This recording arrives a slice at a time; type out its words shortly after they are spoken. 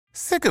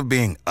Sick of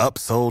being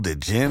upsold at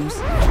gyms?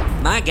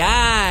 My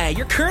guy,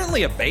 you're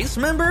currently a base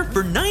member?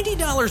 For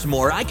 $90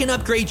 more, I can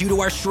upgrade you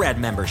to our Shred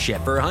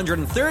membership. For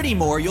 $130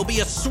 more, you'll be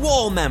a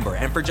Swole member.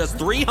 And for just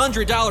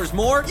 $300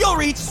 more, you'll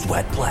reach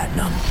Sweat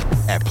Platinum.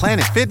 At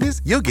Planet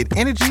Fitness, you'll get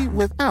energy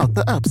without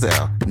the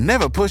upsell.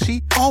 Never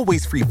pushy,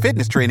 always free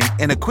fitness training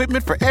and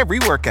equipment for every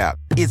workout.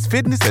 It's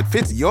fitness that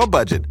fits your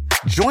budget.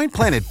 Join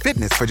Planet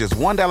Fitness for just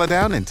 $1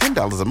 down and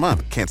 $10 a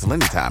month. Cancel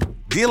anytime.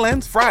 Deal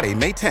ends Friday,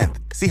 May 10th.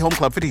 See Home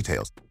Club for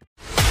details.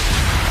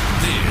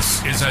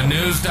 This is a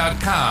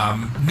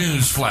News.com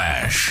news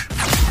flash.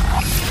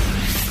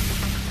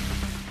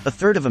 A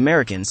third of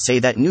Americans say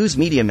that news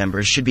media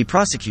members should be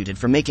prosecuted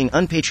for making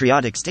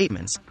unpatriotic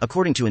statements,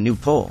 according to a new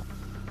poll.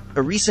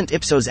 A recent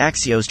Ipsos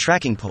Axios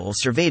tracking poll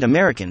surveyed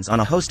Americans on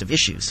a host of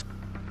issues.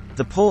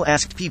 The poll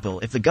asked people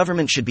if the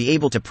government should be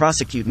able to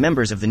prosecute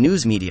members of the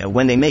news media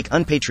when they make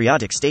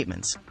unpatriotic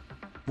statements.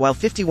 While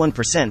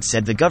 51%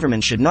 said the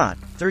government should not,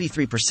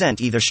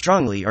 33% either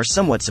strongly or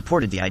somewhat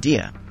supported the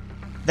idea.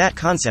 That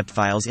concept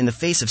files in the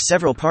face of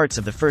several parts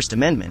of the First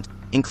Amendment,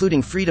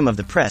 including freedom of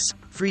the press,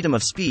 freedom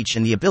of speech,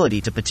 and the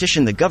ability to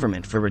petition the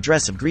government for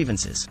redress of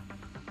grievances.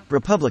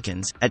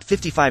 Republicans, at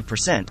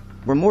 55%,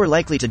 were more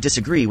likely to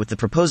disagree with the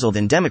proposal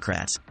than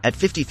Democrats, at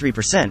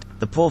 53%,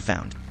 the poll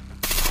found.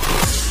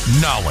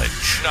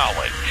 Knowledge.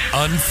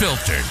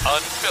 Unfiltered.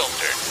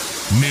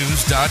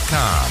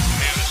 News.com.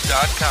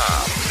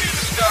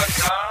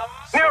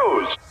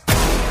 News.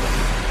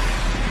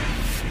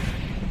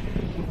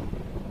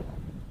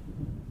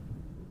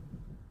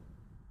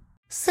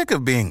 Sick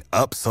of being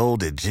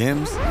upsold at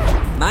gyms?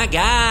 My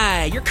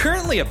guy, you're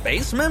currently a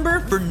base member?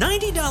 For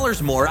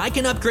 $90 more, I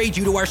can upgrade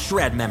you to our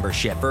Shred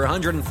membership. For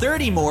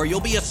 $130 more, you'll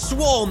be a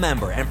Swole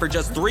member. And for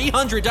just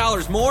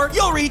 $300 more,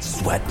 you'll reach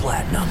Sweat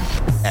Platinum.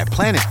 At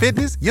Planet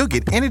Fitness, you'll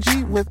get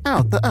energy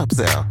without the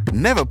upsell.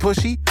 Never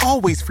pushy,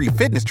 always free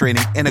fitness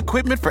training and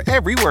equipment for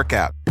every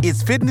workout.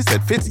 It's fitness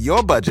that fits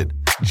your budget.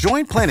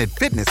 Join Planet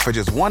Fitness for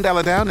just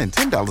 $1 down and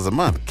 $10 a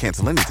month.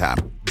 Cancel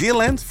anytime.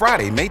 Deal ends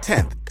Friday, May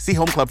 10th. See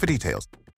Home Club for details.